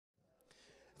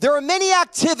There are many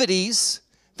activities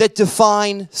that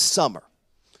define summer.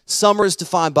 Summer is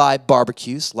defined by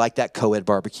barbecues, like that co-ed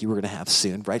barbecue we're going to have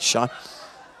soon, right, Sean?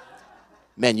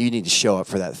 Man, you need to show up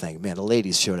for that thing. Man, the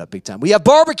ladies showed up big time. We have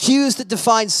barbecues that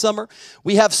define summer.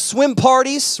 We have swim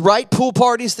parties, right? Pool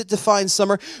parties that define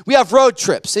summer. We have road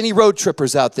trips. Any road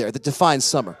trippers out there that define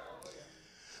summer?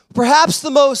 Perhaps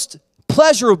the most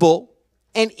pleasurable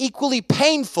and equally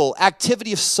painful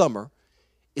activity of summer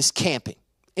is camping.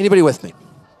 Anybody with me?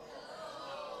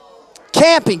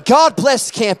 Camping. God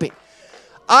bless camping.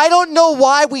 I don't know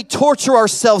why we torture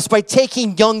ourselves by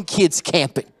taking young kids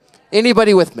camping.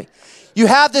 Anybody with me? You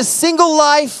have this single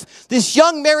life, this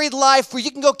young married life where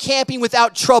you can go camping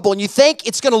without trouble, and you think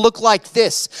it's going to look like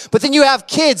this. But then you have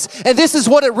kids, and this is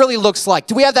what it really looks like.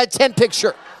 Do we have that tent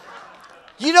picture?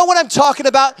 You know what I'm talking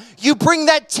about? You bring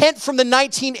that tent from the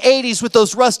 1980s with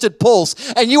those rusted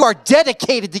poles, and you are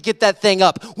dedicated to get that thing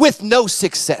up with no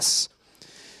success.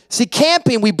 See,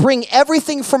 camping, we bring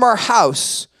everything from our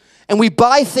house, and we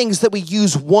buy things that we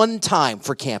use one time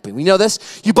for camping. We know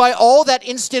this? You buy all that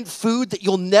instant food that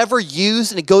you'll never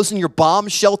use, and it goes in your bomb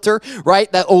shelter,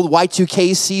 right? That old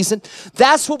Y2K season.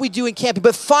 That's what we do in camping.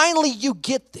 But finally, you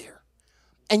get there,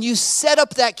 and you set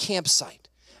up that campsite.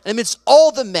 And amidst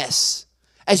all the mess,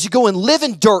 as you go and live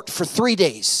in dirt for 3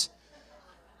 days,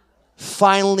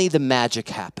 finally the magic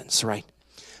happens, right?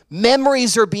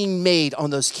 Memories are being made on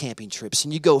those camping trips,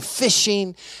 and you go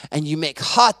fishing, and you make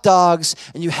hot dogs,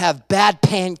 and you have bad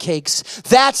pancakes.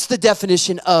 That's the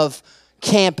definition of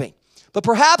camping. But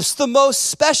perhaps the most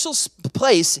special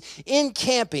place in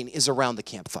camping is around the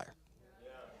campfire.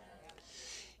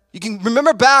 You can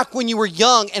remember back when you were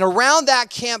young, and around that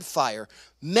campfire,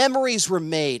 memories were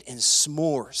made, and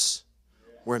s'mores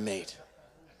were made.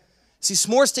 See,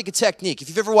 s'mores take a technique. If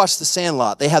you've ever watched The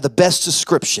Sandlot, they have the best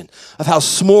description of how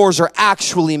s'mores are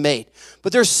actually made.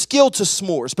 But there's skill to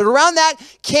s'mores. But around that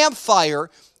campfire,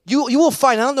 you will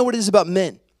find, I don't know what it is about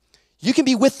men. You can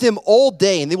be with them all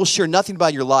day and they will share nothing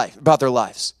about your life, about their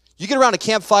lives. You get around a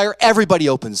campfire, everybody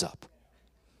opens up.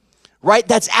 Right?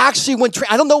 That's actually when,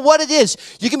 I don't know what it is.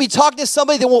 You can be talking to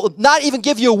somebody that will not even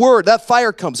give you a word. That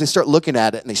fire comes, they start looking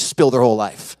at it and they spill their whole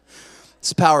life. It's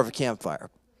the power of a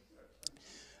campfire.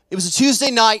 It was a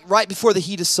Tuesday night right before the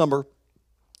heat of summer.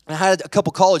 And I had a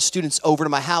couple college students over to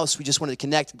my house. We just wanted to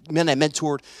connect. Men I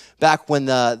mentored back when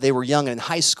they were young and in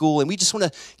high school. And we just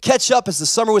want to catch up as the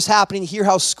summer was happening, hear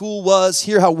how school was,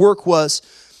 hear how work was.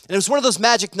 And it was one of those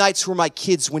magic nights where my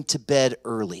kids went to bed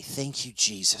early. Thank you,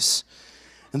 Jesus.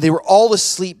 And they were all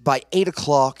asleep by 8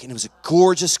 o'clock, and it was a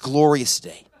gorgeous, glorious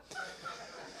day.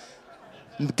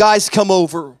 And the guys come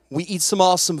over. We eat some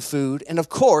awesome food. And, of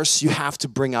course, you have to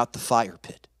bring out the fire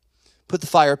pit. Put the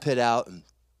fire pit out, and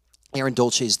Aaron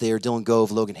Dolce's there, Dylan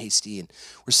Gove, Logan Hasty, and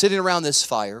we're sitting around this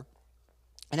fire.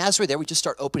 And as we're there, we just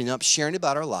start opening up, sharing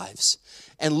about our lives.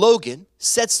 And Logan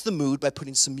sets the mood by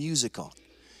putting some music on.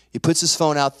 He puts his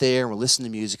phone out there, and we're listening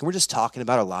to music, and we're just talking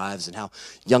about our lives and how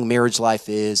young marriage life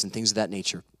is and things of that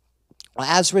nature. Well,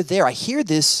 as we're there, I hear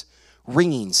this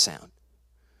ringing sound.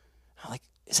 I'm like,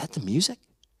 is that the music?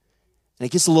 And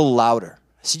it gets a little louder.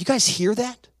 I said, you guys hear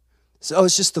that? So, oh,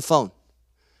 it's just the phone.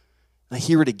 I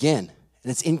hear it again,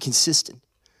 and it's inconsistent.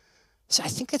 So I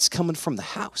think that's coming from the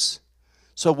house.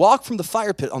 So I walk from the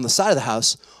fire pit on the side of the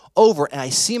house over, and I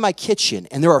see my kitchen,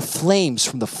 and there are flames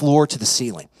from the floor to the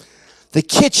ceiling. The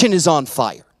kitchen is on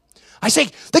fire. I say,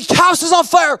 the house is on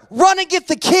fire. Run and get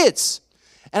the kids.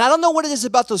 And I don't know what it is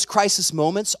about those crisis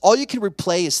moments. All you can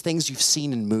replay is things you've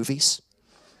seen in movies.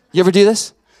 You ever do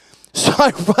this? So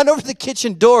I run over to the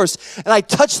kitchen doors, and I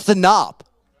touch the knob.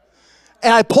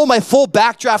 And I pull my full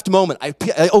backdraft moment. I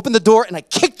open the door and I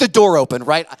kick the door open,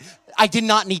 right? I did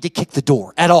not need to kick the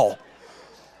door at all.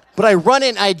 But I run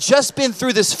in. I had just been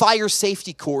through this fire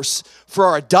safety course for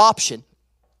our adoption.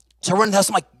 So I run in the house.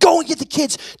 I'm like, go and get the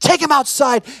kids. Take them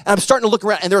outside. And I'm starting to look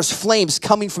around. And there's flames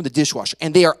coming from the dishwasher.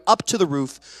 And they are up to the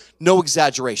roof. No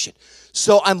exaggeration.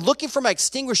 So I'm looking for my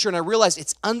extinguisher. And I realize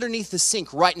it's underneath the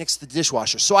sink right next to the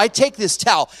dishwasher. So I take this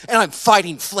towel and I'm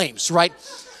fighting flames, right?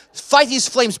 Fight these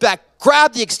flames back.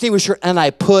 Grab the extinguisher, and I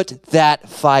put that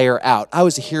fire out. I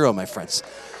was a hero, my friends.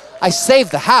 I saved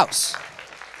the house.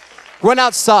 Run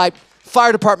outside,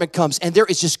 fire department comes, and there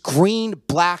is just green,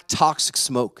 black, toxic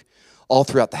smoke all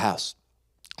throughout the house.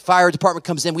 Fire department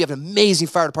comes in. We have an amazing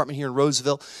fire department here in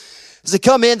Roseville. As they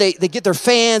come in, they get their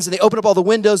fans, and they open up all the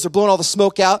windows. They're blowing all the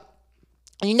smoke out.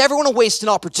 And you never want to waste an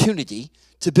opportunity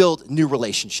to build new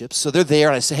relationships. So they're there,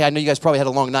 and I say, hey, I know you guys probably had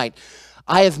a long night.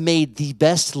 I have made the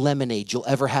best lemonade you'll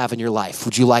ever have in your life.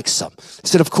 Would you like some? I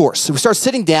said, of course. So we start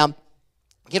sitting down,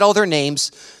 get all their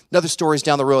names. Another story is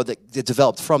down the road that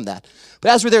developed from that.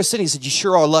 But as we're there sitting, he said, you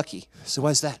sure are lucky. I said,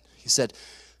 why is that? He said,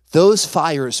 those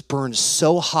fires burn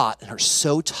so hot and are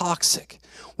so toxic.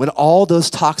 When all those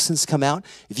toxins come out,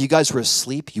 if you guys were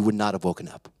asleep, you would not have woken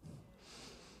up.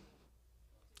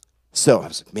 So I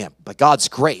was like, man, by God's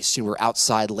grace, we're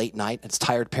outside late night. It's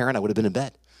tired parent. I would have been in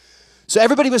bed. So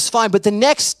everybody was fine. But the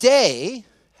next day,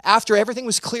 after everything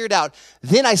was cleared out,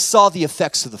 then I saw the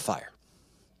effects of the fire.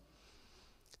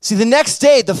 See, the next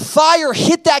day, the fire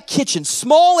hit that kitchen,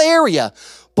 small area,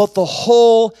 but the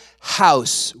whole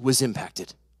house was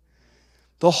impacted.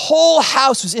 The whole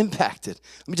house was impacted.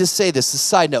 Let me just say this, a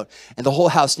side note. And the whole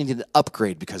house needed an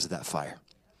upgrade because of that fire.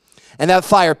 And that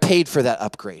fire paid for that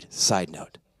upgrade, side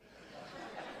note.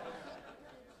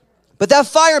 But that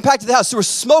fire impacted the house. There was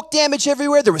smoke damage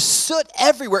everywhere. There was soot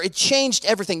everywhere. It changed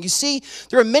everything. You see,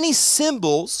 there are many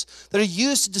symbols that are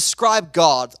used to describe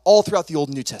God all throughout the Old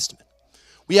and New Testament.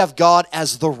 We have God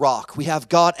as the rock. We have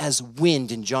God as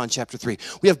wind in John chapter 3.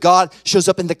 We have God shows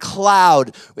up in the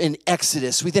cloud in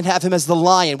Exodus. We then have him as the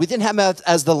lion. We then have him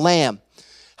as the lamb.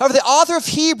 However, the author of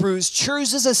Hebrews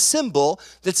chooses a symbol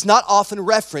that's not often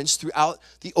referenced throughout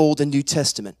the Old and New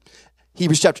Testament.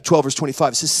 Hebrews chapter 12, verse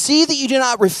 25 says, see that you do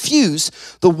not refuse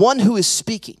the one who is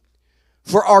speaking,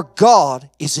 for our God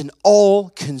is an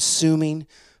all-consuming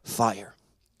fire.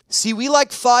 See, we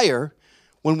like fire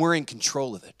when we're in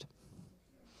control of it.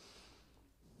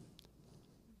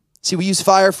 See, we use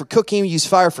fire for cooking, we use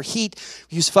fire for heat,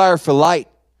 we use fire for light.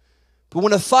 But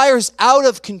when a fire's out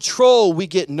of control, we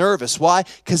get nervous. Why?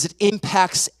 Because it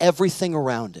impacts everything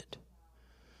around it.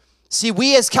 See,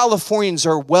 we as Californians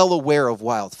are well aware of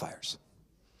wildfires.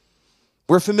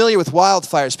 We're familiar with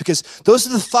wildfires because those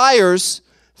are the fires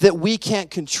that we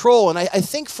can't control. And I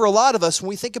think for a lot of us, when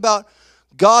we think about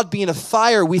God being a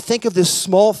fire, we think of this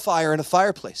small fire in a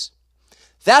fireplace.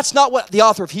 That's not what the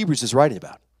author of Hebrews is writing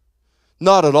about.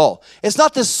 Not at all. It's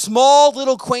not this small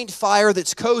little quaint fire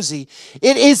that's cozy.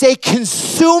 It is a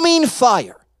consuming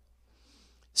fire.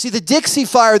 See, the Dixie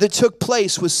fire that took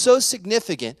place was so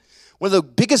significant, one of the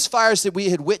biggest fires that we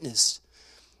had witnessed.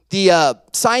 The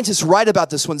scientists write about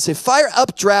this one and say, fire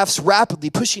updrafts rapidly,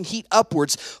 pushing heat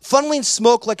upwards, funneling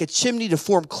smoke like a chimney to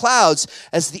form clouds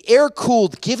as the air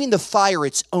cooled, giving the fire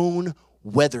its own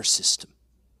weather system.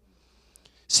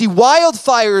 See,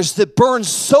 wildfires that burn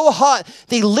so hot,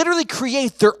 they literally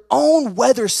create their own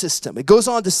weather system. It goes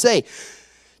on to say,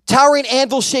 towering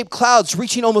anvil-shaped clouds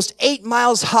reaching almost 8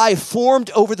 miles high formed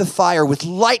over the fire with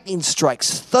lightning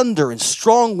strikes, thunder, and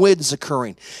strong winds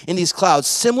occurring in these clouds,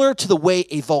 similar to the way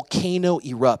a volcano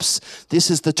erupts.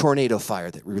 This is the tornado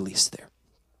fire that we released there.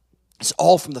 It's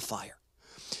all from the fire.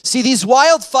 See, these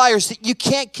wildfires that you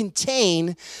can't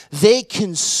contain, they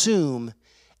consume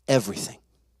everything.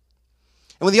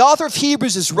 And when the author of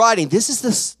Hebrews is writing, this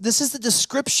is the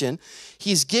description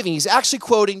he's giving. He's actually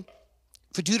quoting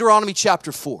for Deuteronomy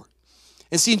chapter 4.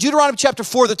 And see, in Deuteronomy chapter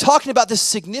 4, they're talking about this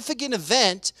significant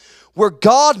event where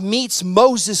God meets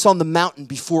Moses on the mountain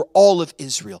before all of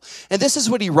Israel. And this is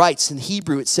what he writes in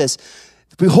Hebrew. It says,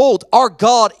 behold, our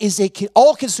God is an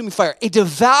all-consuming fire, a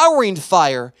devouring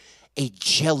fire, a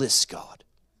jealous God.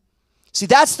 See,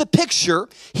 that's the picture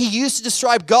he used to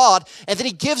describe God, and then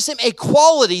he gives him a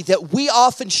quality that we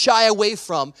often shy away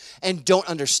from and don't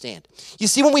understand. You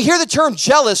see, when we hear the term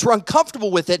jealous, we're uncomfortable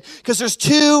with it because there's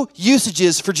two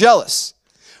usages for jealous.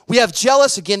 We have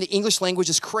jealous, again, the English language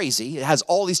is crazy. It has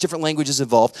all these different languages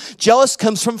involved. Jealous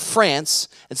comes from France.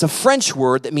 It's a French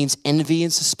word that means envy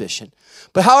and suspicion.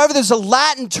 But however, there's a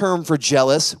Latin term for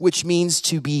jealous, which means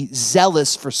to be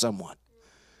zealous for someone.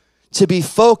 To be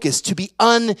focused, to be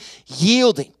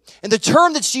unyielding. And the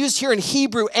term that's used here in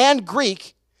Hebrew and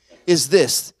Greek is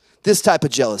this type of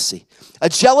jealousy. A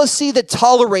jealousy that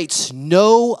tolerates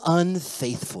no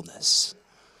unfaithfulness.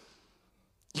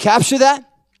 You capture that?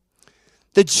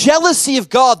 The jealousy of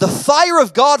God, the fire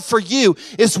of God for you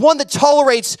is one that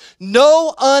tolerates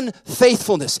no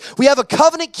unfaithfulness. We have a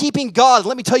covenant-keeping God.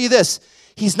 Let me tell you this.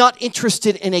 He's not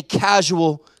interested in a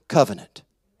casual covenant.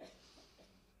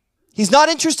 He's not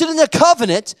interested in a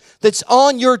covenant that's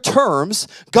on your terms.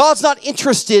 God's not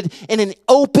interested in an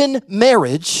open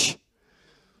marriage.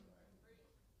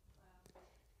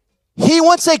 He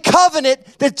wants a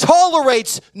covenant that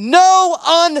tolerates no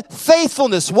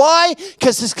unfaithfulness. Why?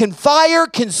 Because his fire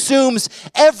consumes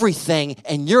everything,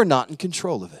 and you're not in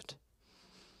control of it.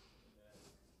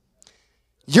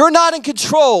 You're not in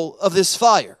control of this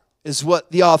fire, is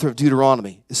what the author of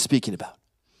Deuteronomy is speaking about.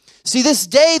 See, this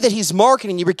day that he's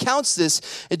marketing, he recounts this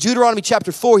in Deuteronomy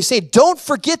chapter 4. He's saying, don't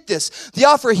forget this. The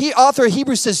author of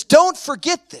Hebrews says, don't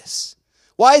forget this.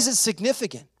 Why is it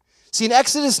significant? See, in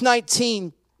Exodus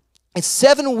 19, It's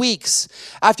 7 weeks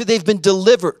after they've been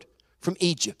delivered from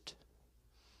Egypt.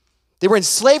 They were in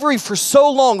slavery for so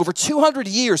long, over 200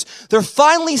 years. They're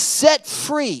finally set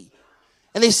free.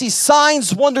 And they see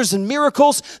signs, wonders, and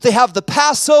miracles. They have the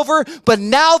Passover, but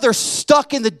now they're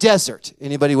stuck in the desert.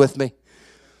 Anybody with me?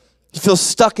 You feel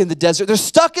stuck in the desert. They're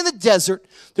stuck in the desert.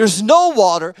 There's no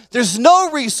water. There's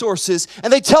no resources.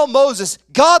 And they tell Moses,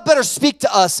 God better speak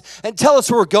to us and tell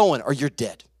us where we're going or you're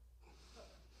dead.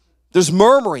 There's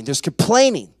murmuring. There's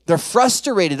complaining. They're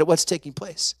frustrated at what's taking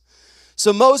place.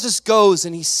 So Moses goes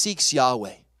and he seeks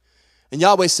Yahweh. And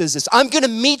Yahweh says this, I'm going to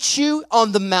meet you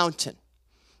on the mountain.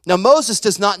 Now, Moses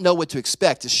does not know what to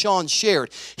expect. As Sean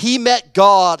shared, he met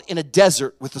God in a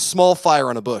desert with a small fire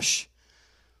on a bush.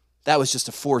 That was just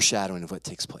a foreshadowing of what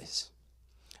takes place.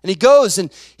 And he goes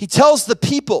and he tells the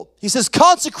people, he says,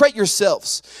 consecrate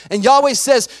yourselves. And Yahweh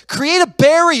says, create a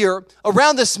barrier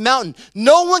around this mountain.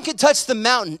 No one can touch the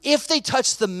mountain. If they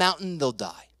touch the mountain, they'll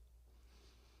die.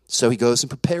 So he goes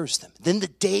and prepares them. Then the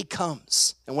day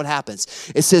comes. And what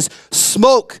happens? It says,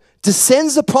 smoke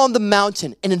descends upon the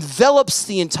mountain and envelops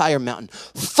the entire mountain.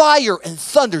 Fire and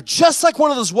thunder, just like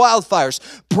one of those wildfires,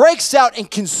 breaks out and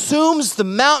consumes the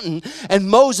mountain. And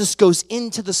Moses goes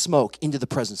into the smoke, into the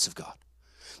presence of God.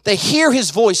 They hear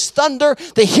his voice thunder.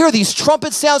 They hear these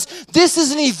trumpet sounds. This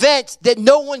is an event that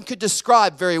no one could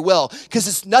describe very well because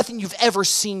it's nothing you've ever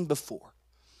seen before.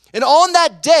 And on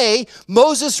that day,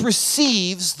 Moses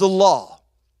receives the law.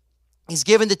 He's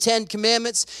given the 10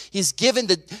 commandments. He's given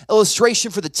the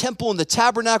illustration for the temple and the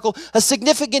tabernacle. A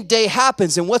significant day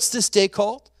happens. And what's this day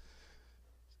called?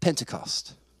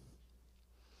 Pentecost.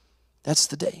 That's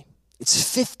the day. It's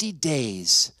 50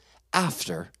 days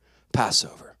after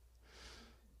Passover.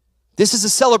 This is a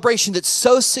celebration that's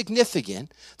so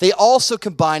significant, they also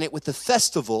combine it with the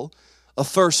festival of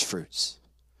first fruits.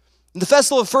 And the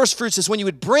festival of first fruits is when you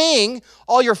would bring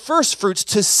all your first fruits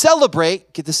to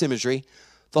celebrate, get this imagery,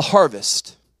 the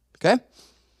harvest, okay?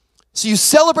 So you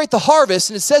celebrate the harvest,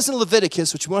 and it says in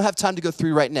Leviticus, which we won't have time to go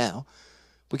through right now.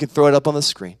 We can throw it up on the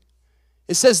screen.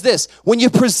 It says this, when you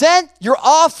present your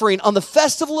offering on the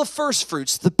festival of first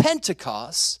fruits, the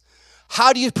Pentecost,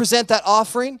 how do you present that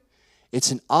offering?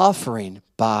 It's an offering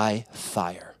by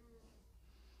fire.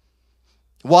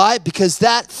 Why? Because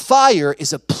that fire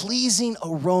is a pleasing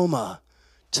aroma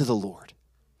to the Lord.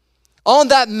 On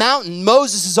that mountain,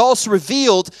 Moses has also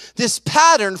revealed this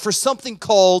pattern for something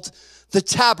called the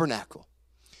tabernacle.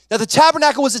 Now, the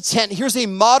tabernacle was a tent. Here's a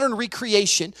modern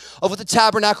recreation of what the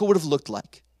tabernacle would have looked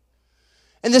like.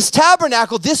 And this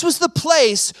tabernacle, this was the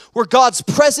place where God's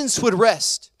presence would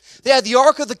rest. They had the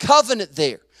Ark of the Covenant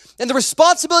there. And the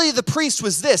responsibility of the priest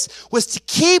was this, was to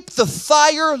keep the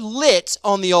fire lit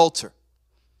on the altar.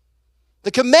 The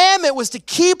commandment was to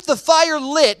keep the fire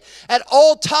lit at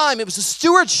all time. It was a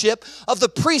stewardship of the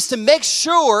priest to make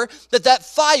sure that that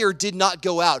fire did not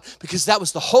go out because that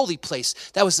was the holy place.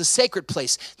 That was the sacred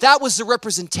place. That was the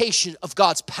representation of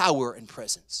God's power and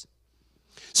presence.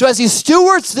 So as he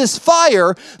stewards this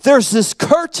fire, there's this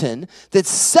curtain that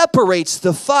separates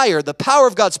the fire, the power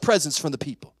of God's presence from the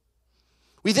people.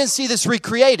 We then see this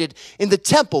recreated in the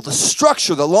temple, the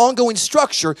structure, the long-going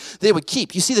structure they would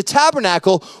keep. You see, the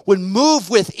tabernacle would move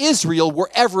with Israel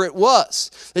wherever it was.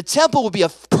 The temple would be a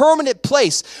permanent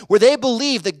place where they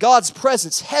believed that God's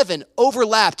presence, heaven,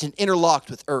 overlapped and interlocked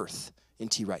with earth,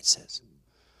 N.T. Wright says.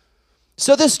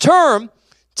 So this term,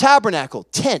 tabernacle,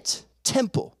 tent,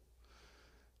 temple.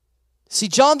 See,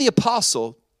 John the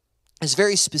Apostle is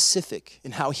very specific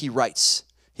in how he writes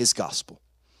his gospel.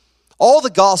 All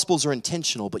the Gospels are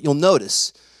intentional, but you'll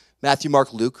notice Matthew,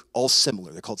 Mark, Luke, all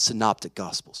similar. They're called synoptic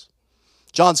Gospels.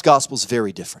 John's Gospel is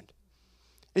very different.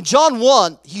 In John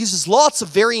 1, he uses lots of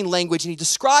varying language, and he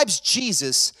describes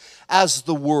Jesus as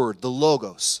the Word, the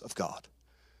Logos of God.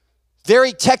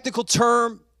 Very technical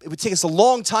term. It would take us a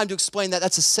long time to explain that.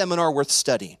 That's a seminar worth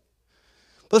studying.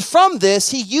 But from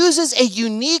this, he uses a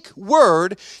unique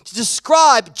word to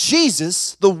describe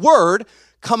Jesus, the Word,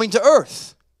 coming to earth.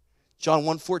 John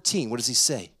 1:14, what does he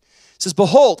say? It says,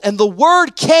 behold, and the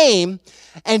Word came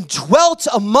and dwelt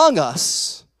among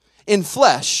us in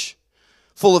flesh,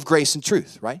 full of grace and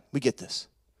truth, right? We get this.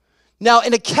 Now,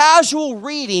 in a casual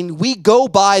reading, we go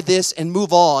by this and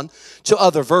move on to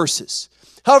other verses.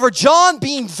 However, John,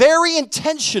 being very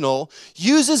intentional,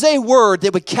 uses a word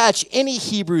that would catch any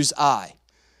Hebrew's eye.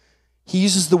 He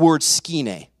uses the word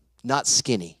skene, not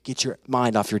skinny. Get your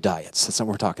mind off your diets. That's not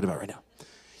what we're talking about right now.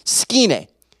 Skene.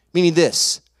 Meaning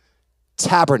this,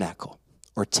 tabernacle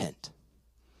or tent.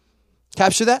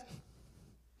 Capture that?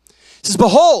 It says,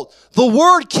 behold, the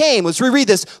Word came. Let's reread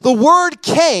this. The Word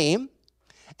came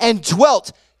and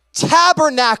dwelt,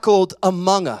 tabernacled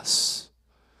among us.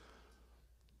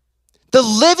 The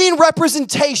living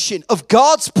representation of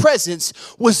God's presence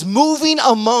was moving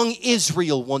among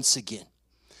Israel once again.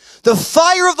 The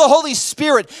fire of the Holy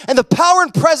Spirit and the power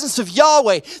and presence of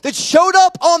Yahweh that showed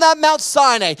up on that Mount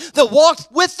Sinai, that walked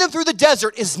with them through the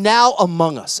desert, is now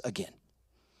among us again.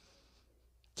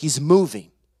 He's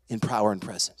moving in power and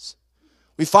presence.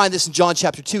 We find this in John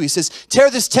chapter 2. He says,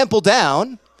 tear this temple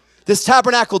down, this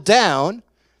tabernacle down.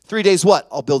 3 days what?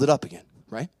 I'll build it up again,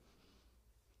 right?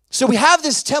 So we have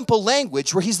this temple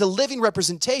language where he's the living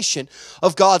representation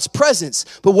of God's presence.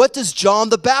 But what does John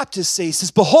the Baptist say? He says,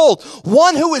 behold,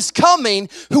 one who is coming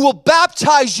who will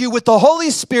baptize you with the Holy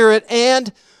Spirit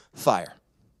and fire.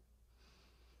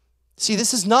 See,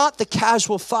 this is not the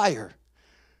casual fire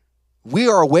we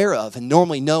are aware of and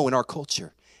normally know in our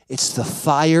culture. It's the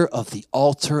fire of the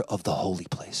altar of the holy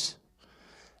place.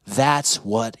 That's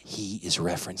what he is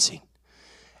referencing.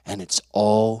 And it's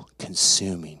all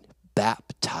consuming.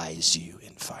 Baptize you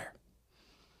in fire.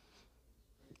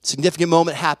 Significant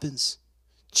moment happens.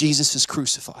 Jesus is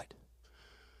crucified.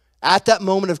 At that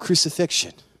moment of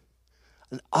crucifixion,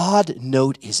 an odd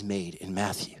note is made in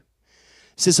Matthew.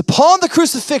 It says, upon the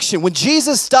crucifixion, when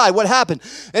Jesus died, what happened?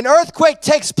 An earthquake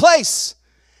takes place,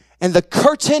 and the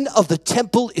curtain of the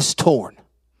temple is torn.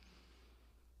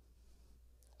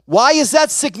 Why is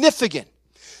that significant?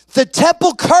 The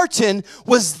temple curtain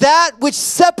was that which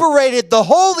separated the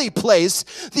holy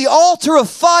place, the altar of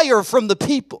fire, from the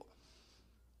people.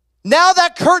 Now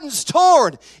that curtain's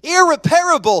torn,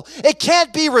 irreparable. It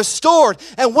can't be restored.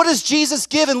 And what does Jesus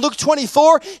give in Luke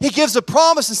 24? He gives a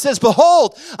promise and says,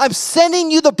 behold, I'm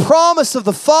sending you the promise of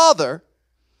the Father.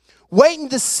 Wait in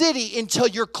the city until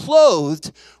you're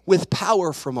clothed with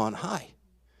power from on high.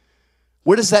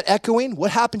 What is that echoing?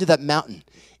 What happened to that mountain?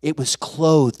 It was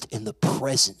clothed in the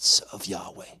presence of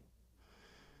Yahweh.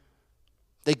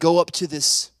 They go up to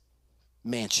this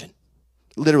mansion.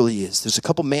 Literally is. There's a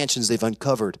couple mansions they've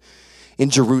uncovered in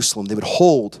Jerusalem. They would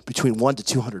hold between 100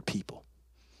 to 200 people.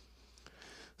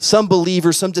 Some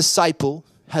believer, some disciple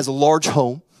has a large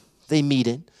home they meet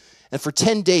in. And for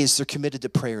 10 days, they're committed to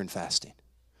prayer and fasting.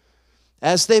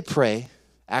 As they pray,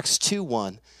 Acts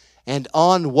 2:1, and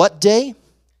on what day?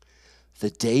 The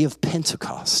day of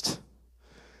Pentecost.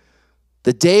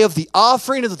 The day of the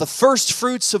offering of the first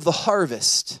fruits of the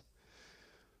harvest.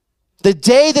 The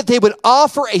day that they would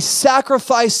offer a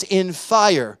sacrifice in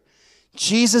fire.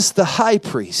 Jesus, the high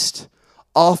priest,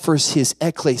 offers his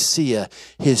ecclesia,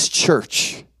 his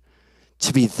church,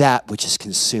 to be that which is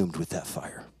consumed with that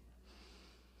fire.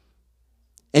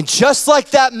 And just like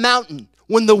that mountain,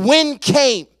 when the wind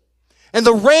came and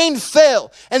the rain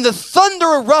fell and the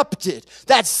thunder erupted,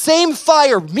 that same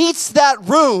fire meets that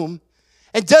room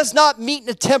and does not meet in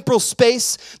a temporal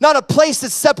space, not a place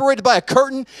that's separated by a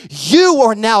curtain. You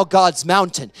are now God's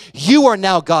mountain. You are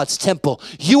now God's temple.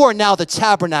 You are now the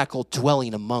tabernacle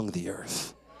dwelling among the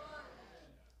earth.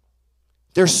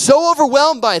 They're so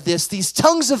overwhelmed by this, these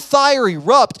tongues of fire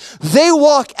erupt. They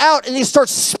walk out and they start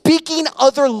speaking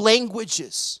other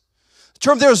languages. The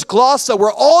term there is glossa,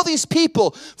 where all these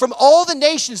people from all the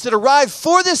nations that arrived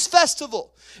for this festival,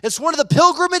 it's one of the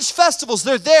pilgrimage festivals.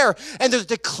 They're there, and they're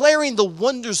declaring the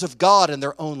wonders of God in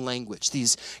their own language,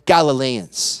 these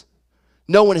Galileans.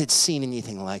 No one had seen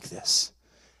anything like this.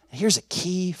 And here's a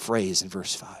key phrase in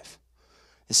verse 5.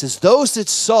 It says, those that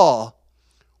saw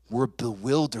were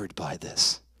bewildered by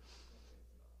this.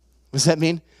 What does that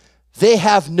mean? They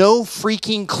have no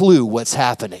freaking clue what's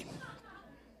happening.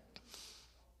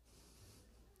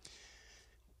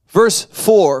 Verse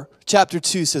 4, chapter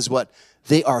 2 says what?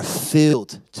 They are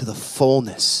filled to the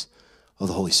fullness of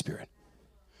the Holy Spirit.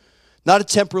 Not a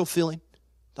temporal filling,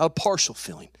 not a partial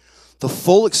filling. The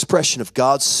full expression of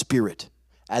God's Spirit,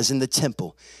 as in the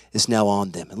temple, is now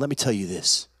on them. And let me tell you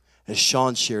this, as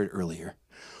Sean shared earlier,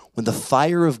 when the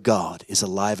fire of God is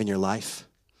alive in your life,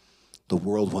 the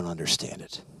world won't understand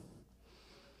it.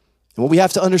 And what we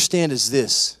have to understand is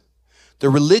this: the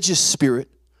religious spirit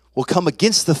will come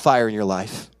against the fire in your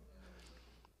life.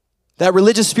 That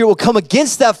religious spirit will come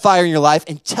against that fire in your life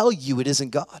and tell you it isn't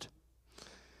God.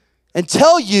 And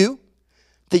tell you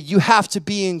that you have to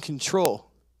be in control.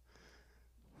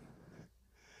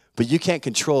 But you can't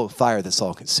control a fire that's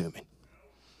all consuming.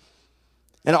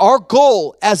 And our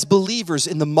goal as believers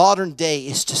in the modern day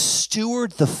is to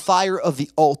steward the fire of the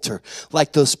altar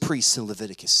like those priests in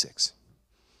Leviticus 6.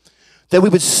 That we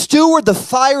would steward the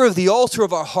fire of the altar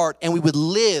of our heart and we would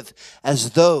live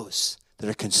as those that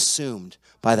are consumed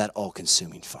by that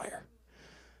all-consuming fire.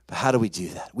 But how do we do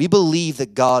that? We believe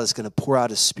that God is going to pour out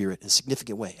his Spirit in a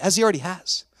significant way, as he already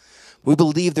has. We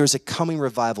believe there's a coming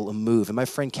revival, a move. And my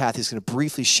friend Kathi is going to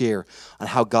briefly share on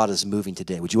how God is moving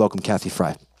today. Would you welcome Kathi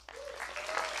Frye?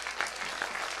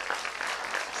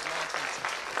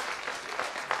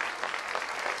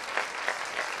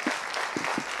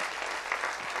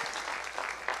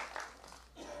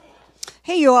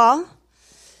 Hey, you all.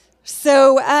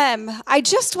 So I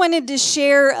just wanted to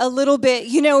share a little bit.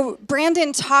 You know,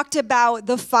 Brandon talked about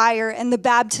the fire and the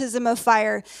baptism of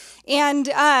fire.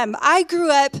 And I grew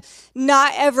up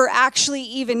not ever actually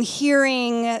even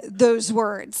hearing those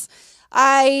words.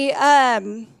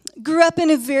 I grew up in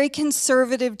a very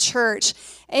conservative church,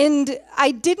 and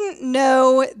I didn't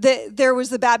know that there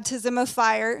was the baptism of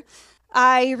fire.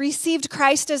 I received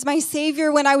Christ as my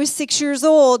Savior when I was 6 years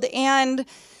old, and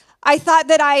I thought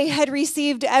that I had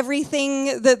received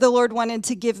everything that the Lord wanted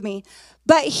to give me.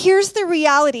 But here's the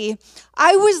reality.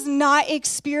 I was not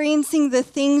experiencing the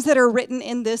things that are written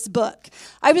in this book.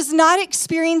 I was not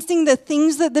experiencing the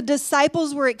things that the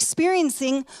disciples were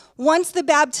experiencing once the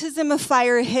baptism of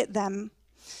fire hit them.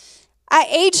 At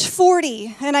age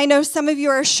 40, and I know some of you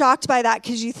are shocked by that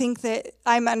because you think that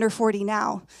I'm under 40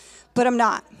 now, but I'm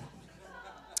not.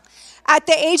 At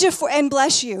the age of 40, and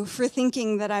bless you for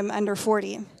thinking that I'm under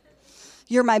 40.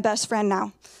 You're my best friend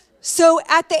now. So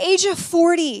at the age of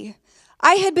 40,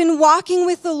 I had been walking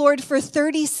with the Lord for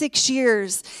 36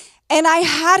 years, and I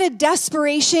had a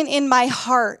desperation in my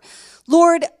heart.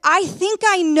 Lord, I think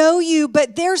I know you,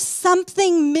 but there's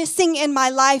something missing in my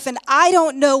life, and I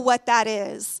don't know what that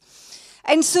is.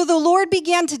 And so the Lord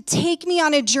began to take me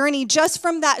on a journey just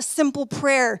from that simple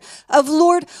prayer of,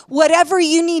 Lord, whatever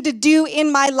you need to do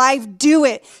in my life, do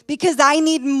it, because I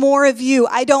need more of you.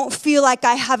 I don't feel like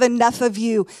I have enough of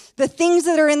you. The things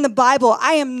that are in the Bible,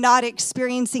 I am not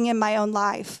experiencing in my own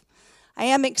life. I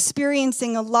am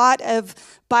experiencing a lot of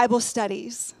Bible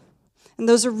studies, and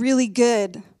those are really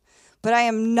good, but I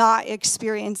am not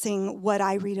experiencing what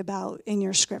I read about in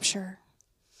your scripture.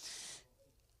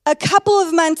 A couple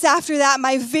of months after that,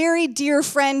 my very dear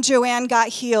friend Joanne got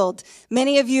healed.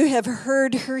 Many of you have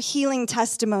heard her healing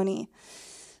testimony.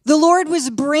 The Lord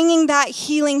was bringing that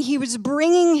healing. He was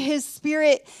bringing his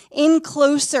spirit in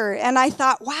closer. And I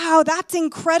thought, wow, that's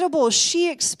incredible. She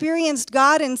experienced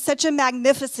God in such a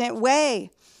magnificent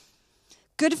way.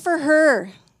 Good for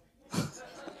her.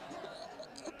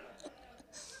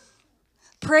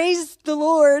 Praise the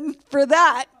Lord for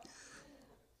that.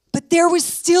 But there was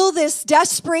still this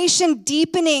desperation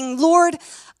deepening. Lord,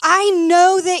 I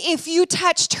know that if you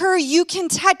touched her, you can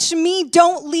touch me.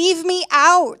 Don't leave me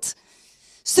out.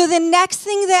 So the next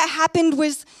thing that happened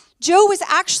was Jo was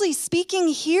actually speaking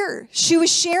here. She was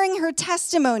sharing her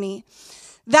testimony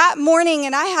that morning,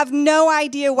 and I have no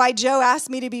idea why Jo asked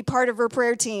me to be part of her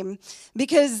prayer team,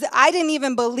 because I didn't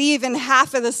even believe in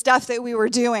half of the stuff that we were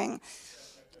doing.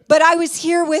 But I was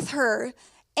here with her.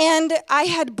 And I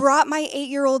had brought my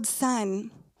 8-year-old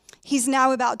son. He's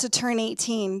now about to turn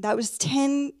 18. That was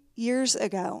 10 years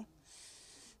ago.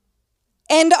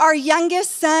 And our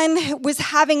youngest son was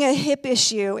having a hip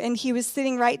issue, and he was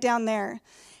sitting right down there.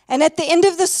 And at the end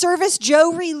of the service,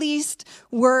 Jo released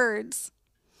words.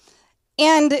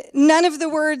 And none of the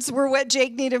words were what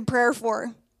Jake needed prayer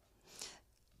for.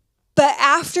 But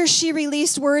after she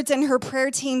released words and her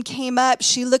prayer team came up,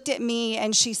 she looked at me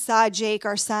and she saw Jake,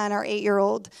 our son, our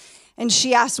 8-year-old. And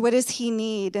she asked, what does he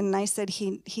need? And I said,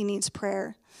 he needs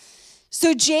prayer.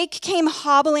 So Jake came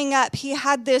hobbling up. He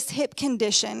had this hip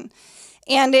condition,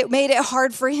 and it made it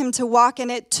hard for him to walk, and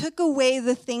it took away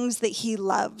the things that he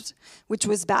loved, which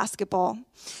was basketball.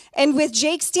 And with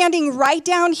Jake standing right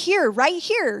down here,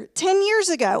 10 years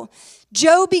ago,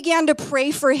 Jo began to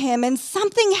pray for him, and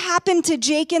something happened to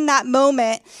Jake in that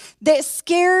moment that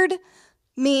scared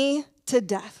me to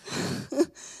death.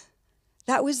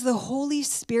 That was the Holy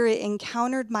Spirit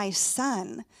encountered my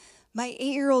son, my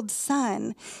 8-year-old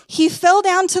son. He fell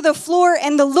down to the floor,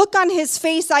 and the look on his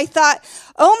face, I thought,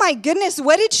 oh my goodness,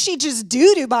 what did she just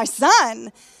do to my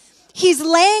son? He's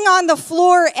laying on the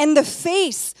floor, and the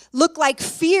face looked like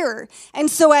fear.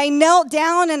 And so I knelt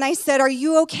down and I said, are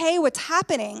you okay? What's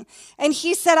happening? And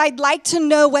he said, I'd like to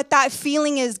know what that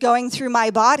feeling is going through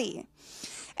my body.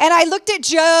 And I looked at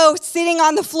Jo sitting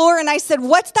on the floor and I said,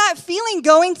 what's that feeling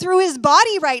going through his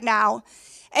body right now?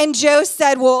 And Jo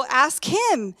said, well, ask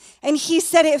him. And he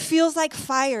said, it feels like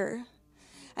fire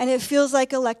and it feels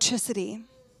like electricity.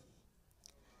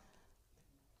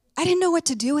 I didn't know what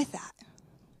to do with that.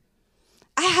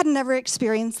 I had never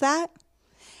experienced that.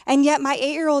 And yet my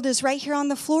 8-year-old is right here on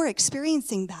the floor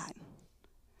experiencing that.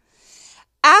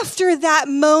 After that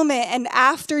moment and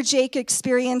after Jake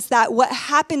experienced that, what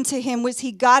happened to him was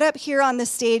he got up here on the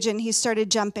stage and he started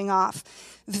jumping off.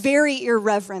 Very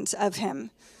irreverent of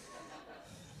him.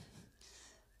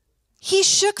 He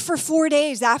shook for 4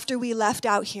 days after we left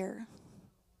out here.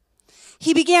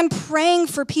 He began praying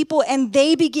for people, and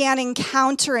they began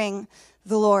encountering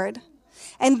the Lord.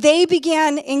 And they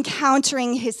began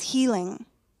encountering his healing.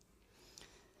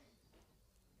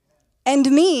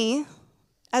 And me,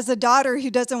 as a daughter who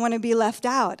doesn't want to be left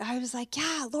out. I was like,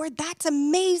 yeah, Lord, that's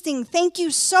amazing. Thank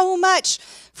you so much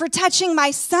for touching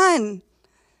my son.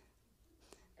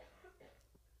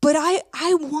 But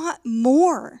I want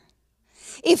more.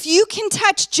 If you can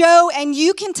touch Joe and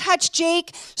you can touch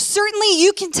Jake, certainly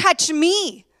you can touch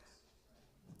me.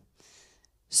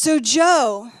 So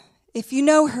Joe, if you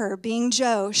know her, being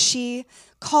Joe, she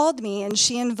called me and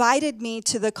she invited me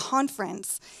to the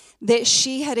conference that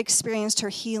she had experienced her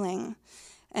healing.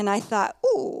 And I thought,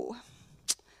 ooh,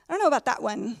 I don't know about that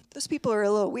one. Those people are a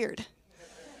little weird.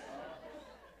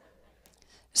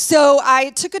 So I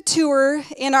took a tour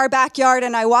in our backyard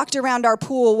and I walked around our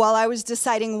pool while I was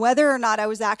deciding whether or not I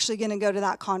was actually going to go to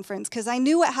that conference, because I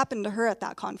knew what happened to her at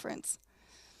that conference.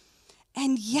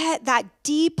 And yet that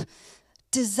deep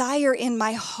desire in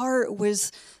my heart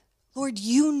was, Lord,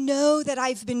 you know that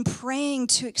I've been praying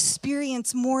to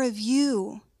experience more of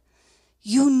you.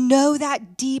 You know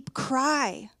that deep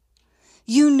cry.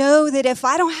 You know that if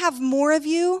I don't have more of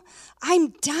you, I'm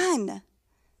done.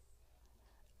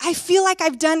 I feel like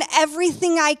I've done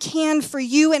everything I can for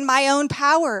you in my own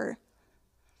power.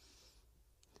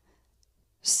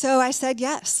 So I said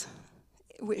yes.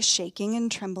 With shaking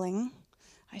and trembling,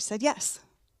 I said yes.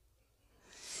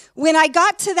 When I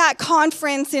got to that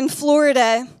conference in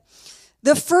Florida,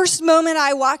 the first moment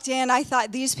I walked in, I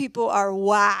thought, these people are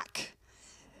whack.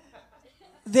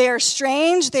 They're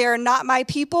strange. They are not my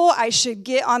people. I should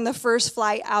get on the first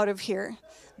flight out of here,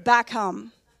 back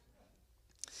home.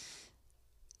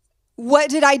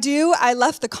 What did I do? I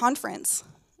left the conference.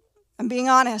 I'm being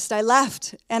honest. I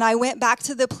left, and I went back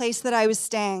to the place that I was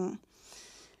staying,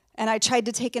 and I tried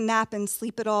to take a nap and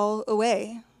sleep it all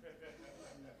away.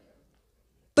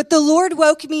 But the Lord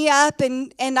woke me up,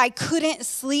 and I couldn't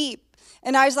sleep.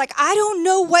 And I was like, I don't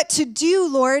know what to do,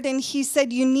 Lord. And he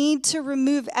said, you need to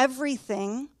remove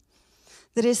everything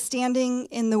that is standing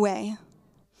in the way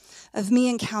of me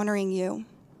encountering you.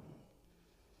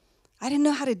 I didn't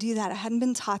know how to do that. I hadn't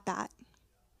been taught that.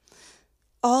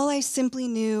 All I simply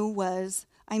knew was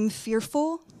I'm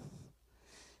fearful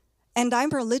and I'm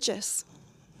religious.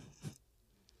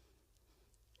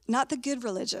 Not the good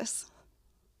religious.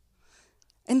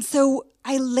 And so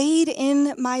I laid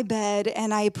in my bed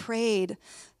and I prayed,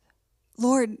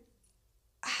 Lord,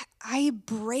 I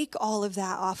break all of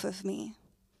that off of me.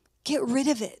 Get rid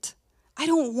of it. I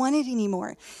don't want it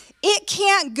anymore. It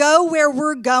can't go where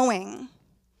we're going.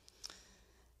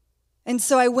 And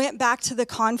so I went back to the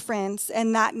conference,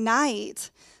 and that night,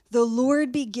 the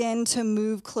Lord began to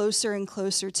move closer and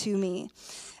closer to me.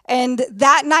 And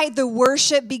that night, the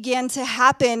worship began to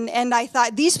happen, and I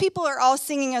thought, these people are all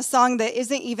singing a song that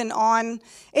isn't even on,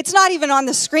 it's not even on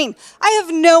the screen. I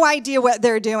have no idea what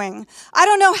they're doing. I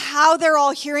don't know how they're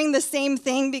all hearing the same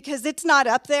thing because it's not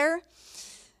up there.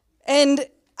 And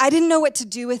I didn't know what to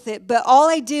do with it, but all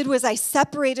I did was I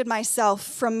separated myself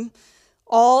from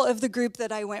all of the group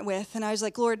that I went with. And I was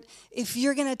like, Lord, if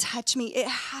you're going to touch me, it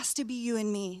has to be you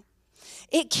and me.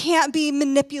 It can't be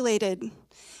manipulated.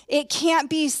 It can't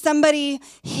be somebody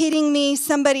hitting me,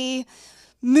 somebody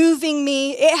moving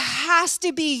me. It has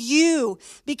to be you,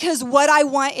 because what I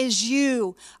want is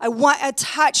you. I want a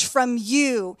touch from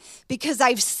you because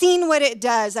I've seen what it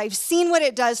does. I've seen what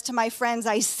it does to my friends.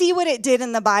 I see what it did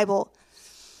in the Bible.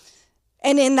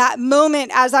 And in that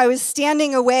moment, as I was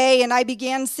standing away and I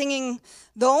began singing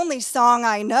the only song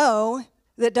I know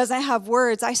that doesn't have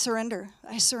words, I surrender.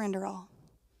 I surrender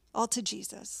all to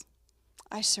Jesus.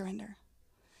 I surrender.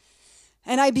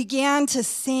 And I began to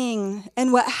sing,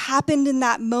 and what happened in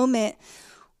that moment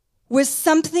was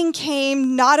something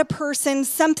came, not a person,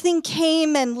 something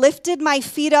came and lifted my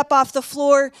feet up off the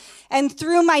floor and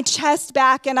threw my chest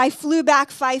back, and I flew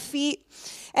back 5 feet.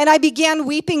 And I began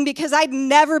weeping because I'd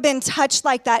never been touched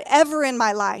like that ever in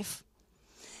my life.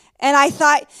 And I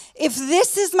thought, if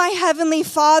this is my Heavenly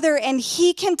Father and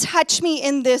He can touch me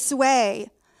in this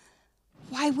way,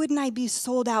 why wouldn't I be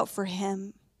sold out for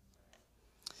Him?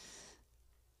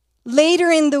 Later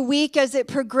in the week, as it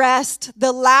progressed,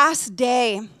 the last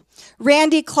day,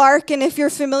 Randy Clark, and if you're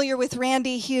familiar with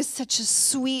Randy, he is such a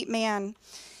sweet man.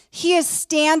 He is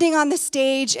standing on the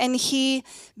stage and he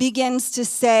begins to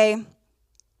say,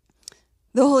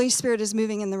 the Holy Spirit is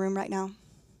moving in the room right now.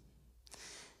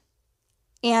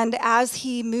 And as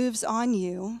He moves on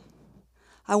you,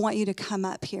 I want you to come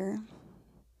up here.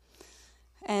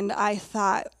 And I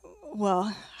thought,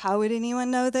 well, how would anyone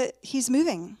know that He's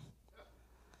moving?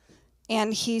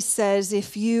 And he says,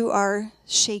 if you are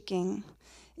shaking,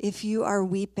 if you are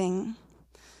weeping,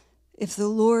 if the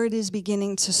Lord is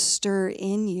beginning to stir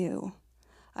in you,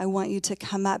 I want you to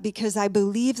come up, because I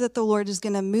believe that the Lord is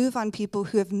going to move on people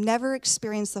who have never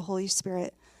experienced the Holy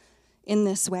Spirit in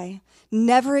this way,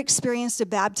 never experienced a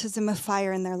baptism of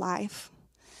fire in their life.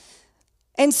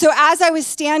 And so as I was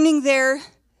standing there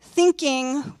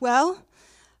thinking, well,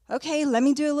 okay, let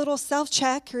me do a little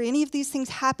self-check. Are any of these things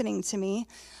happening to me?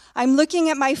 I'm looking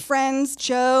at my friends,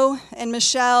 Joe and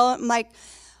Michelle. I'm like,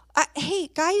 hey,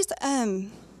 guys,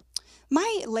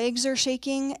 my legs are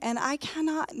shaking, and I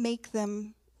cannot make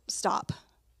them stop.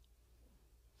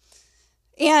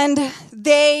 And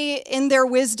they, in their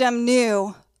wisdom,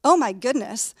 knew, oh my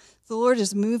goodness, the Lord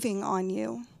is moving on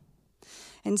you.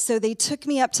 And so they took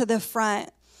me up to the front,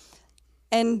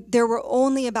 and there were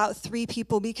only about 3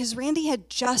 people because Randy had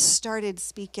just started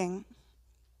speaking.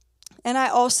 And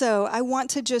I want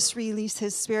to just release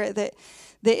his spirit that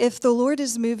if the Lord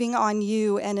is moving on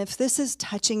you and if this is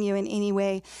touching you in any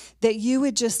way, that you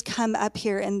would just come up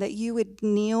here and that you would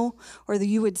kneel or that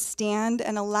you would stand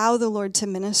and allow the Lord to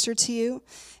minister to you.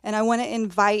 And I want to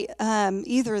invite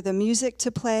either the music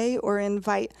to play or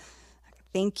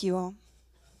thank you all.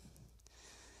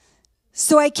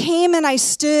 So I came and I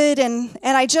stood and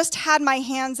I just had my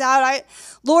hands out.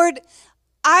 Lord,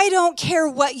 I don't care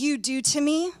what you do to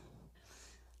me.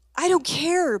 I don't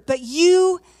care, but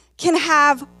you can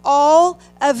have all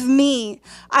of me.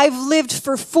 I've lived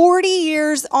for 40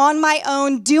 years on my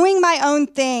own, doing my own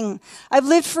thing. I've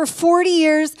lived for 40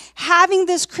 years having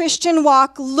this Christian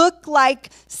walk look like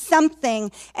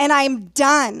something, and I'm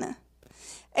done.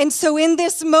 And so in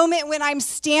this moment when I'm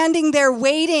standing there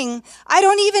waiting, I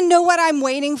don't even know what I'm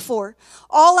waiting for.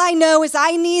 All I know is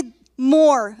I need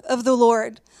more of the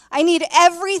Lord. I need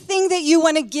everything that you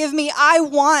want to give me. I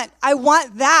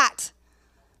want that.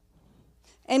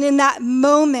 And in that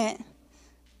moment,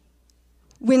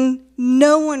 when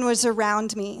no one was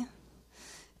around me,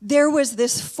 there was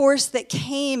this force that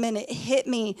came and it hit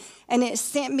me and it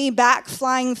sent me back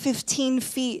flying 15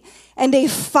 feet. And a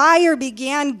fire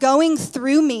began going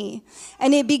through me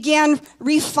and it began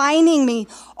refining me.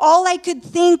 All I could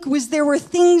think was there were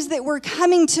things that were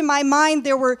coming to my mind.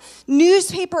 There were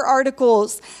newspaper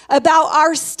articles about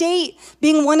our state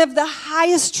being one of the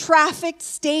highest trafficked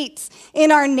states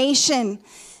in our nation.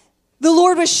 The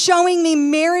Lord was showing me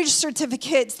marriage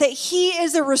certificates, that he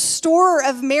is a restorer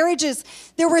of marriages.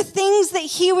 There were things that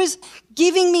he was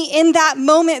giving me in that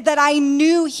moment that I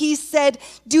knew he said,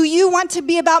 do you want to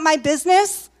be about my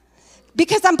business?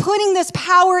 Because I'm putting this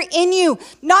power in you,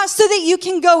 not so that you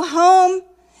can go home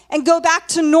and go back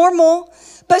to normal,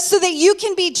 but so that you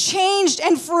can be changed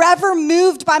and forever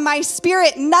moved by my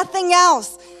spirit, nothing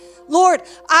else. Lord,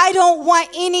 I don't want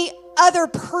any other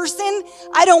person.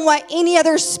 I don't want any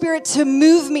other spirit to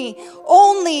move me.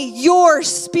 Only your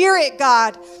spirit,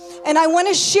 God. And I want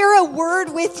to share a word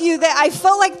with you that I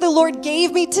felt like the Lord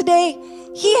gave me today.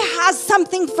 He has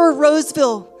something for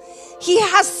Roseville. He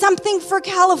has something for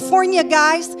California,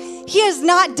 guys. He is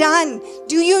not done.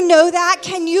 Do you know that?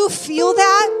 Can you feel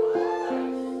that?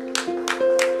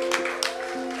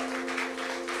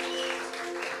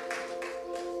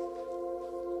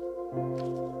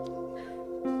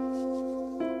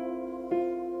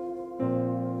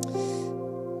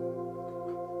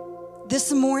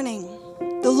 This morning,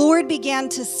 the Lord began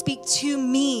to speak to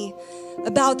me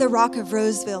about the Rock of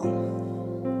Roseville.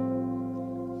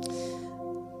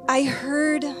 I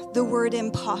heard the word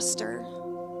imposter.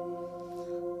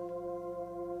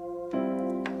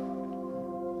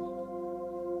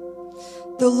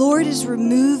 The Lord is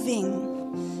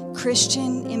removing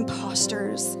Christian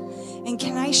imposters. And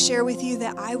can I share with you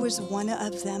that I was one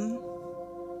of them?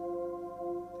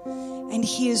 And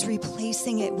he is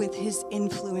replacing it with his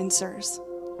influencers.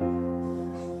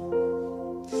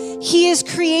 He is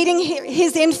creating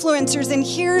his influencers, and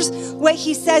here's what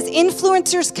he says.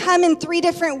 Influencers come in 3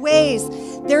 different ways.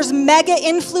 There's mega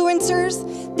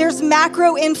influencers, there's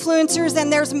macro influencers, and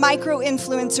there's micro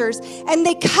influencers. And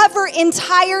they cover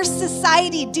entire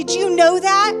society. Did you know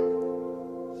that?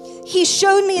 He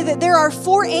showed me that there are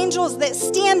 4 angels that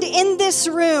stand in this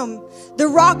room, the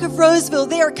Rock of Roseville.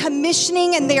 They are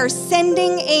commissioning and they are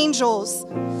sending angels.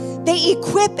 They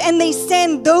equip and they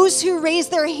send those who raise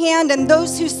their hand and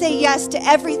those who say yes to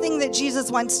everything that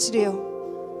Jesus wants to do.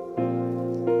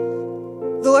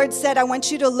 The Lord said, I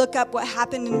want you to look up what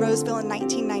happened in Roseville in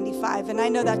 1995. And I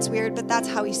know that's weird, but that's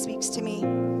how he speaks to me.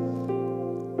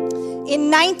 In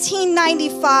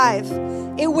 1995,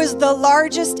 it was the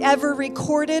largest ever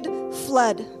recorded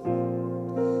flood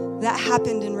that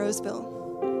happened in Roseville.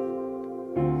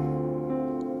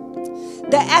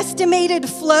 The estimated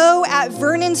flow at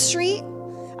Vernon Street,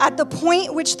 at the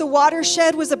point which the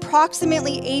watershed was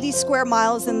approximately 80 square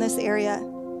miles in this area.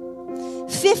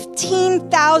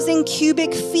 15,000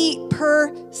 cubic feet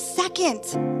per second.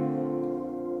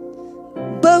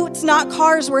 Boats, not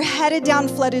cars, were headed down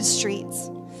flooded streets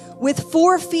with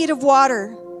 4 feet of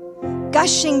water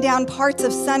gushing down parts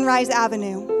of Sunrise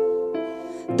Avenue.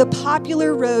 The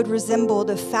popular road resembled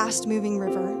a fast-moving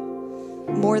river,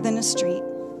 more than a street.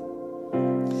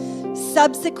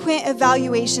 Subsequent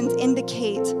evaluations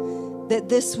indicate that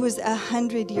this was a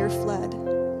 100-year flood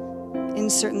in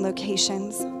certain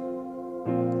locations.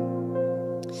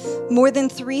 More than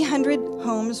 300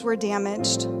 homes were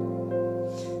damaged.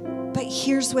 But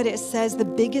here's what it says. The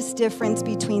biggest difference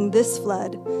between this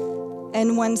flood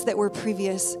and ones that were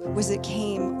previous was it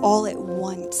came all at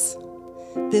once.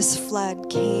 This flood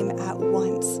came at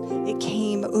once. It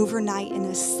came overnight in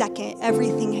a second.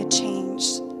 Everything had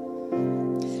changed.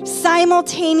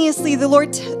 Simultaneously, the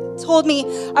Lord told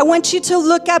me, I want you to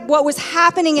look up what was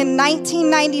happening in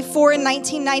 1994 and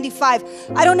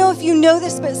 1995. I don't know if you know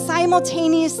this, but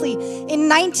simultaneously, in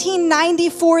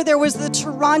 1994, there was the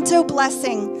Toronto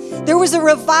blessing. There was a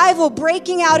revival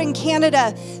breaking out in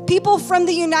Canada. People from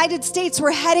the United States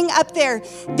were heading up there.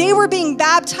 They were being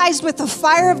baptized with the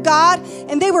fire of God,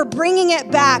 and they were bringing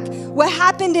it back. What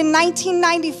happened in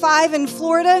 1995 in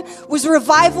Florida was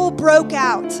revival broke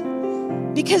out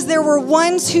because there were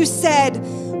ones who said,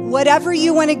 whatever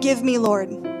you want to give me, Lord,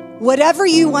 whatever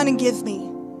you want to give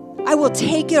me, I will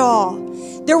take it all.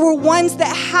 There were ones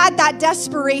that had that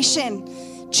desperation.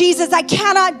 Jesus, I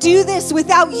cannot do this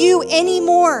without you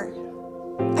anymore.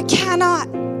 I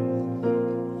cannot.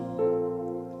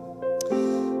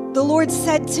 The Lord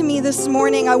said to me this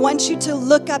morning, I want you to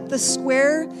look up the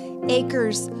square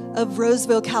acres of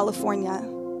Roseville, California.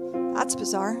 That's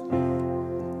bizarre.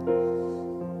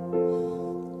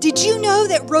 Did you know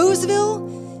that Roseville,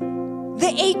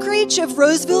 the acreage of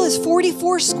Roseville is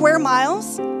 44 square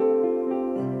miles?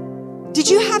 Did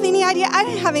you have any idea? I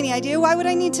didn't have any idea. Why would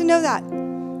I need to know that?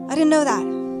 I didn't know that.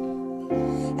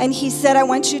 And he said, I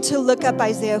want you to look up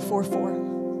Isaiah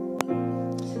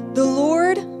 4:4. The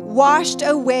Lord washed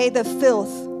away the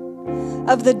filth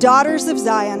of the daughters of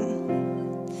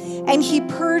Zion, and he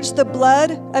purged the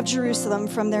blood of Jerusalem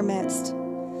from their midst.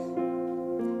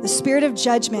 The spirit of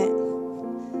judgment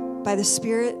by the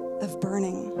spirit of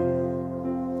burning.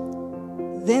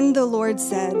 Then the Lord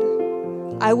said,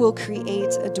 I will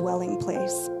create a dwelling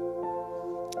place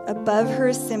above her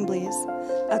assemblies,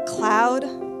 a cloud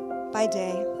by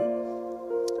day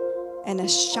and a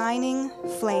shining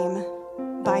flame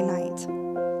by night.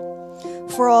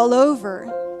 For all over,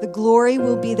 the glory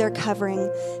will be their covering.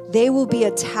 They will be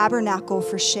a tabernacle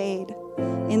for shade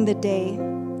in the day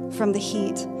from the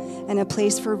heat and a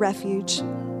place for refuge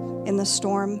in the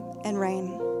storm and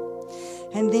rain.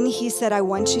 And then he said, I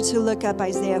want you to look up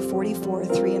Isaiah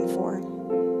 44:3-4.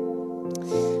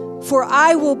 For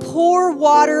I will pour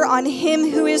water on him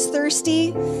who is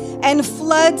thirsty and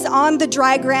floods on the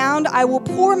dry ground. I will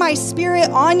pour my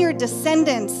spirit on your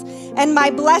descendants and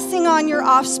my blessing on your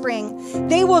offspring.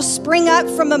 They will spring up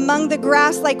from among the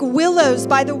grass like willows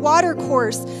by the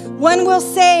watercourse. One will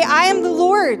say, I am the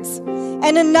Lord's,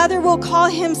 and another will call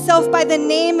himself by the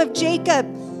name of Jacob,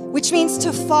 which means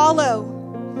to follow.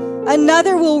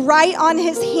 Another will write on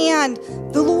his hand,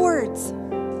 the Lord's.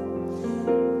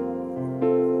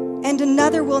 And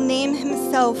another will name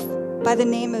himself by the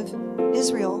name of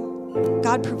Israel.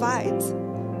 God provides.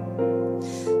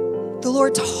 The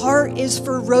Lord's heart is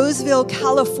for Roseville,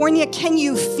 California. Can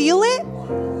you feel it?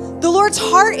 The Lord's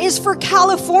heart is for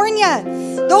California.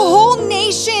 The whole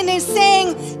nation is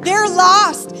saying they're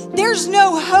lost. There's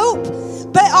no hope.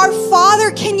 But our Father,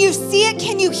 can you see it?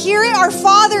 Can you hear it? Our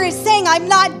Father is saying, I'm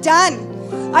not done.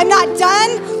 I'm not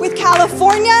done with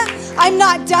California. I'm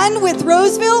not done with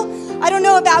Roseville. I don't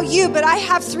know about you, but I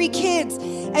have 3 kids.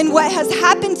 And what has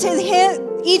happened to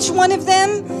each one of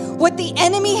them, what the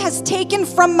enemy has taken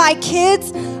from my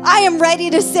kids, I am ready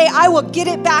to say, I will get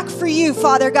it back for you,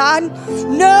 Father God.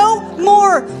 No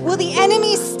more will the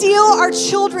enemy steal our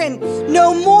children.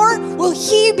 No more will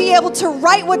he be able to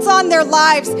write what's on their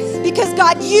lives, because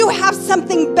God, you have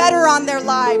something better on their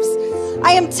lives.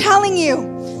 I am telling you,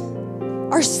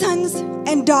 our sons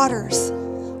and daughters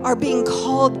are being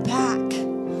called back.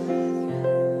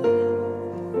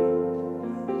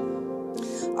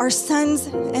 Our sons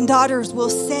and daughters will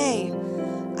say,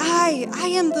 I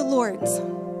am the Lord's.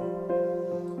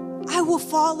 I will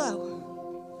follow.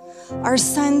 Our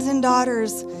sons and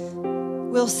daughters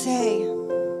will say,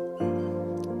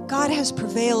 God has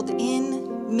prevailed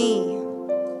in me.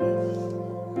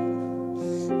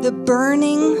 The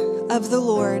burning of the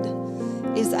Lord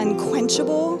is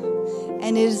unquenchable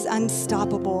and it is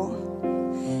unstoppable.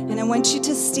 And I want you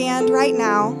to stand right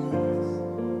now.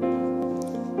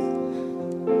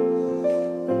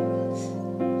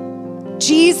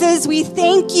 Jesus, we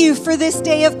thank you for this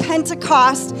day of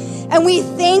Pentecost, and we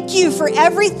thank you for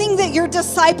everything that your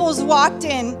disciples walked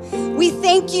in. We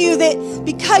thank you that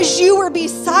because you were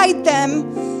beside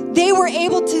them, they were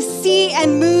able to see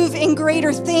and move in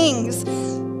greater things.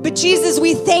 But Jesus,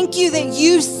 we thank you that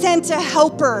you sent a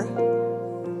helper.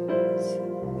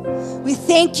 We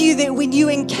thank you that when you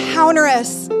encounter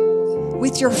us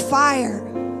with your fire,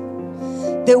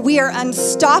 that we are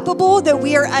unstoppable, that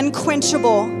we are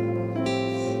unquenchable.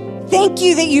 Thank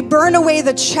you that you burn away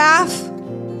the chaff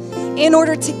in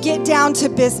order to get down to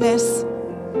business.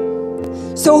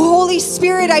 So Holy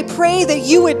Spirit, I pray that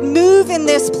you would move in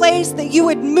this place, that you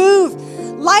would move,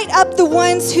 light up the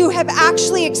ones who have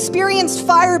actually experienced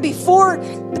fire before,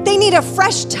 but they need a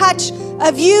fresh touch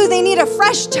of you. They need a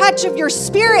fresh touch of your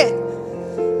Spirit.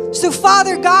 So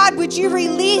Father God, would you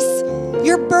release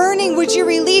your burning? Would you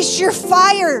release your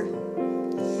fire?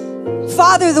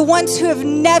 Father, the ones who have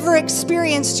never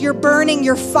experienced your burning,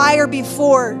 your fire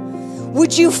before,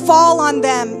 would you fall on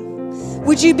them?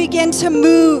 Would you begin to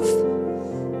move?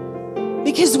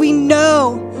 Because we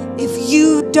know if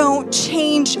you don't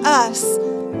change us,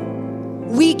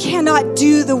 we cannot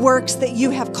do the works that you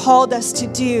have called us to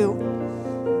do.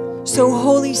 So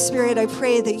Holy Spirit, I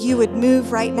pray that you would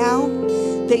move right now,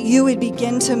 that you would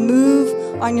begin to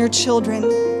move on your children.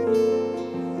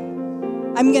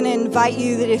 I'm going to invite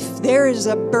you that if there is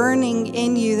a burning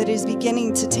in you that is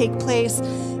beginning to take place,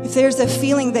 if there's a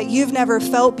feeling that you've never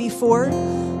felt before,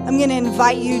 I'm going to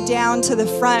invite you down to the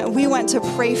front. We want to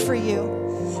pray for you.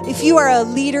 If you are a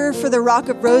leader for the Rock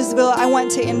of Roseville, I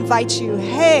want to invite you.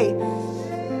 Hey.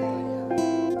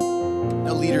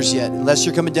 No leaders yet, unless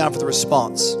you're coming down for the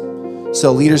response.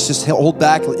 So leaders, just hold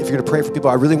back. If you're going to pray for people,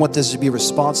 I really want this to be a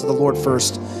response to the Lord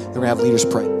first. Then we're going to have leaders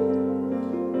pray.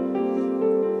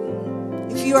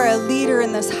 If you are a leader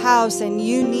in this house and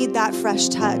you need that fresh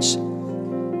touch,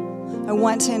 I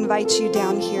want to invite you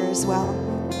down here as well.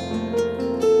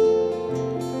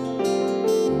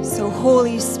 So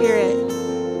Holy Spirit,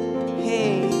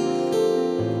 hey,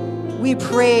 we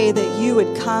pray that you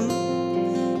would come,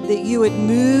 that you would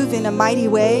move in a mighty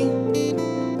way.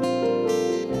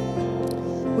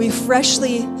 We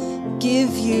freshly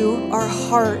give you our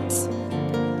hearts.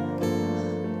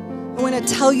 I want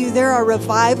to tell you there are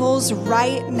revivals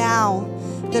right now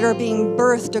that are being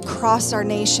birthed across our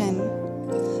nation.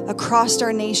 Across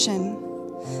our nation.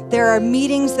 There are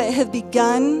meetings that have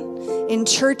begun in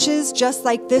churches just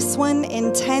like this one,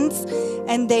 in tents,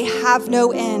 and they have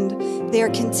no end. They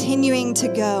are continuing to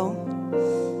go.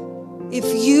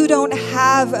 If you don't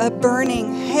have a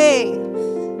burning, hey,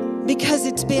 because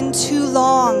it's been too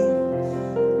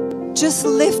long, just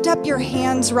lift up your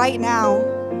hands right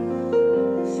now.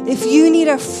 If you need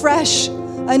a fresh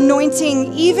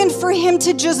anointing, even for him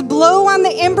to just blow on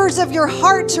the embers of your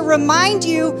heart to remind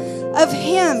you of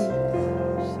him.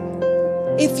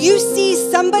 If you see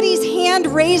somebody's hand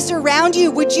raised around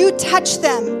you, would you touch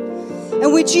them?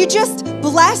 And would you just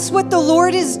bless what the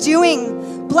Lord is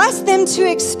doing? Bless them to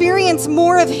experience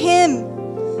more of him.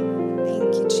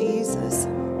 Thank you, Jesus.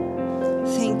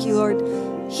 Thank you, Lord.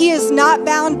 He is not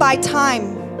bound by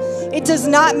time. It does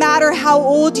not matter how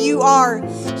old you are.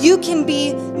 You can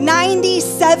be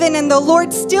 97 and the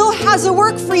Lord still has a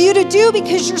work for you to do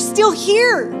because you're still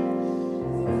here.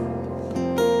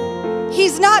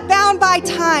 He's not bound by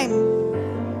time.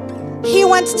 He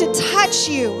wants to touch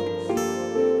you.